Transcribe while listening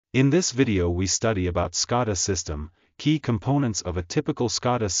In this video we study about SCADA system, key components of a typical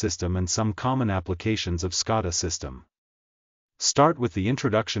SCADA system and some common applications of SCADA system. Start with the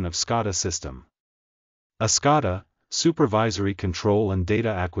introduction of SCADA system. A SCADA, Supervisory Control and Data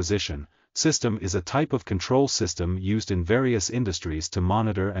Acquisition, system is a type of control system used in various industries to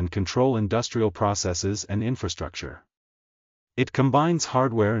monitor and control industrial processes and infrastructure. It combines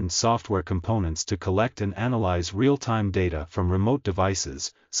hardware and software components to collect and analyze real-time data from remote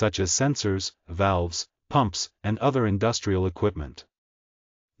devices, such as sensors, valves, pumps, and other industrial equipment.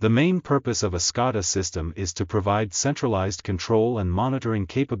 The main purpose of a SCADA system is to provide centralized control and monitoring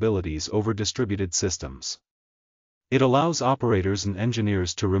capabilities over distributed systems. It allows operators and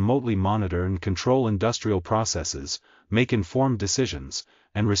engineers to remotely monitor and control industrial processes, make informed decisions,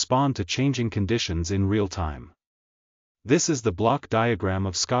 and respond to changing conditions in real time. This is the block diagram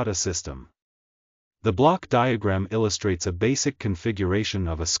of SCADA system. The block diagram illustrates a basic configuration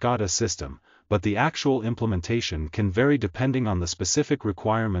of a SCADA system, but the actual implementation can vary depending on the specific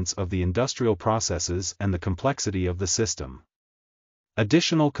requirements of the industrial processes and the complexity of the system.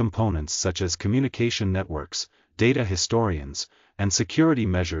 Additional components such as communication networks, data historians, and security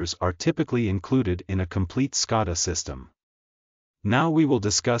measures are typically included in a complete SCADA system. Now we will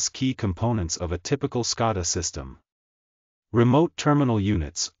discuss key components of a typical SCADA system. Remote Terminal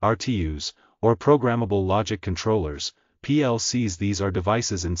Units, RTUs, or Programmable Logic Controllers, PLCs. These are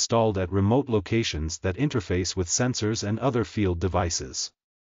devices installed at remote locations that interface with sensors and other field devices.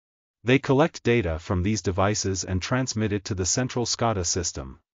 They collect data from these devices and transmit it to the central SCADA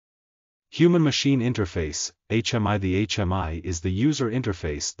system. Human-Machine Interface, HMI. The HMI is the user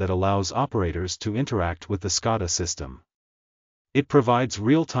interface that allows operators to interact with the SCADA system. It provides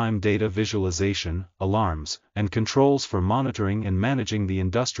real-time data visualization, alarms, and controls for monitoring and managing the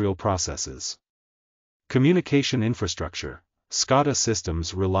industrial processes. Communication infrastructure. SCADA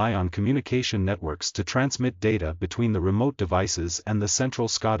systems rely on communication networks to transmit data between the remote devices and the central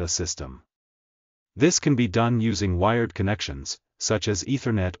SCADA system. This can be done using wired connections, such as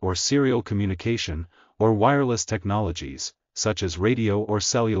Ethernet or serial communication, or wireless technologies, such as radio or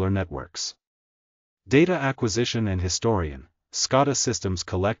cellular networks. Data acquisition and historian. SCADA systems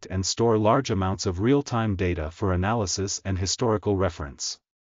collect and store large amounts of real-time data for analysis and historical reference.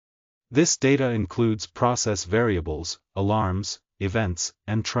 This data includes process variables, alarms, events,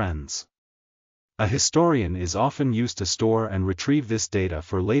 and trends. A historian is often used to store and retrieve this data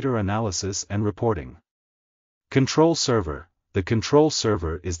for later analysis and reporting. Control server. The control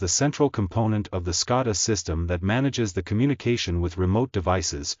server is the central component of the SCADA system that manages the communication with remote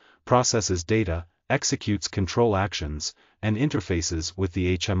devices, processes data, executes control actions, and interfaces with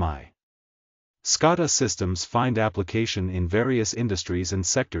the HMI. SCADA systems find application in various industries and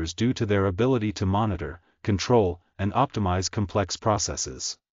sectors due to their ability to monitor, control, and optimize complex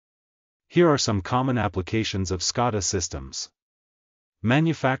processes. Here are some common applications of SCADA systems.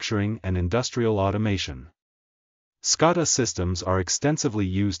 Manufacturing and industrial automation. SCADA systems are extensively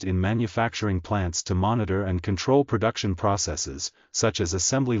used in manufacturing plants to monitor and control production processes, such as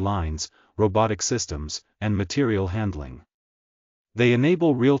assembly lines, robotic systems, and material handling. They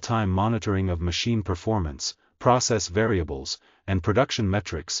enable real-time monitoring of machine performance, process variables, and production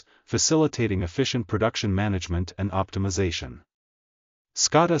metrics, facilitating efficient production management and optimization.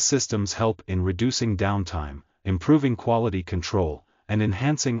 SCADA systems help in reducing downtime, improving quality control, and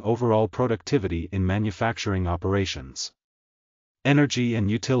enhancing overall productivity in manufacturing operations. Energy and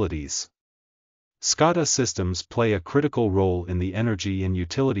utilities. SCADA systems play a critical role in the energy and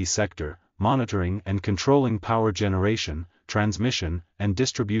utility sector, monitoring and controlling power generation, transmission, and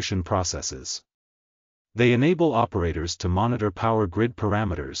distribution processes. They enable operators to monitor power grid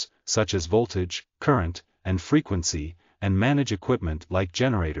parameters, such as voltage, current, and frequency, and manage equipment like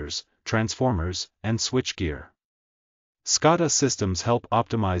generators, transformers, and switchgear. SCADA systems help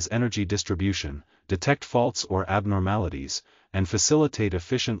optimize energy distribution, detect faults or abnormalities, and facilitate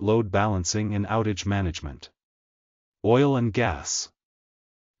efficient load balancing and outage management. Oil and gas.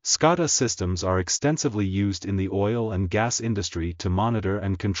 SCADA systems are extensively used in the oil and gas industry to monitor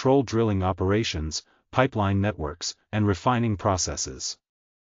and control drilling operations, pipeline networks, and refining processes.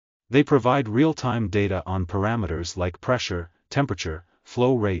 They provide real-time data on parameters like pressure, temperature,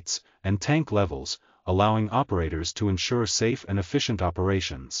 flow rates, and tank levels, allowing operators to ensure safe and efficient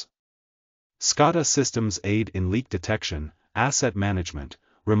operations. SCADA systems aid in leak detection, asset management,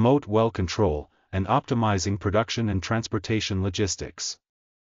 remote well control, and optimizing production and transportation logistics.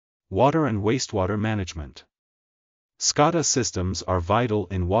 Water and wastewater management. SCADA systems are vital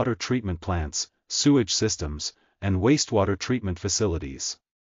in water treatment plants, sewage systems, and wastewater treatment facilities.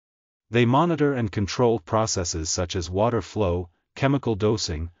 They monitor and control processes such as water flow, chemical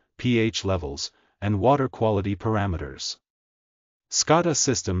dosing, pH levels, and water quality parameters. SCADA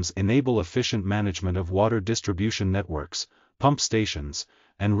systems enable efficient management of water distribution networks, pump stations,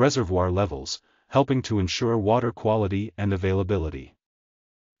 and reservoir levels, helping to ensure water quality and availability.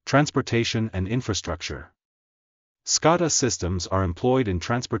 Transportation and infrastructure. SCADA systems are employed in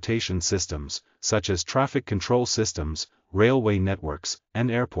transportation systems, such as traffic control systems, railway networks, and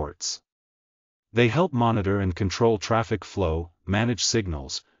airports. They help monitor and control traffic flow, manage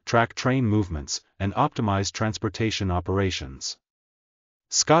signals, track train movements, and optimize transportation operations.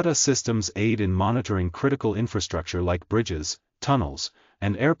 SCADA systems aid in monitoring critical infrastructure like bridges, tunnels,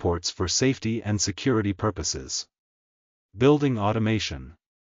 and airports for safety and security purposes. Building automation.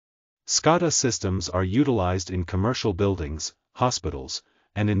 SCADA systems are utilized in commercial buildings, hospitals,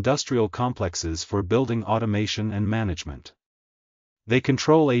 and industrial complexes for building automation and management. They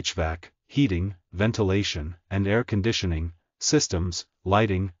control HVAC, heating, ventilation, and air conditioning systems,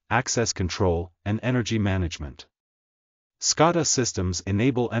 lighting, access control, and energy management. SCADA systems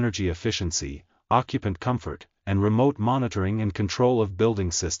enable energy efficiency, occupant comfort, and remote monitoring and control of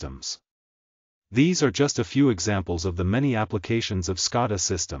building systems. These are just a few examples of the many applications of SCADA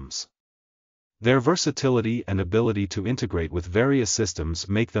systems. Their versatility and ability to integrate with various systems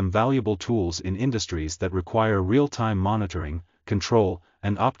make them valuable tools in industries that require real-time monitoring, control,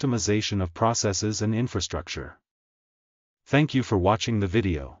 and optimization of processes and infrastructure. Thank you for watching the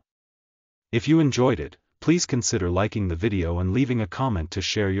video. If you enjoyed it, please consider liking the video and leaving a comment to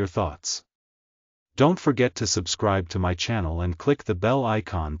share your thoughts. Don't forget to subscribe to my channel and click the bell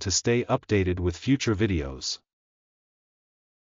icon to stay updated with future videos.